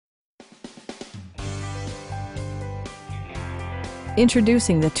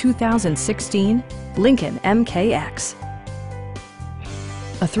Introducing the 2016 Lincoln MKX.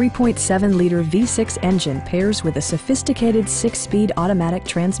 A 3.7-liter V6 engine pairs with a sophisticated 6-speed automatic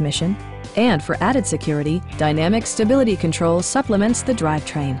transmission, and for added security, dynamic stability control supplements the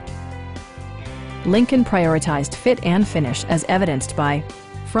drivetrain. Lincoln prioritized fit and finish as evidenced by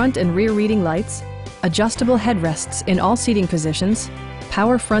front and rear reading lights, adjustable headrests in all seating positions,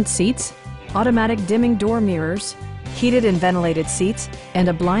 power front seats, automatic dimming door mirrors, heated and ventilated seats, and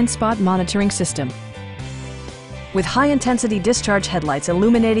a blind spot monitoring system. With high-intensity discharge headlights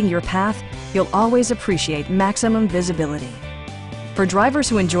illuminating your path, you'll always appreciate maximum visibility. For drivers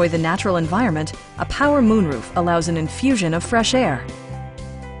who enjoy the natural environment, a power moonroof allows an infusion of fresh air.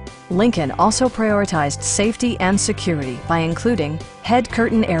 Lincoln also prioritized safety and security by including head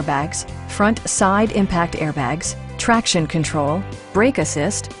curtain airbags, front side impact airbags, traction control, brake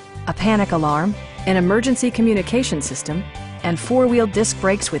assist, a panic alarm, an emergency communication system, and 4-wheel disc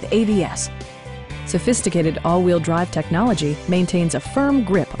brakes with ABS. Sophisticated all-wheel drive technology maintains a firm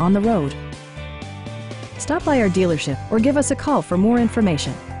grip on the road. Stop by our dealership or give us a call for more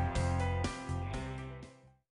information.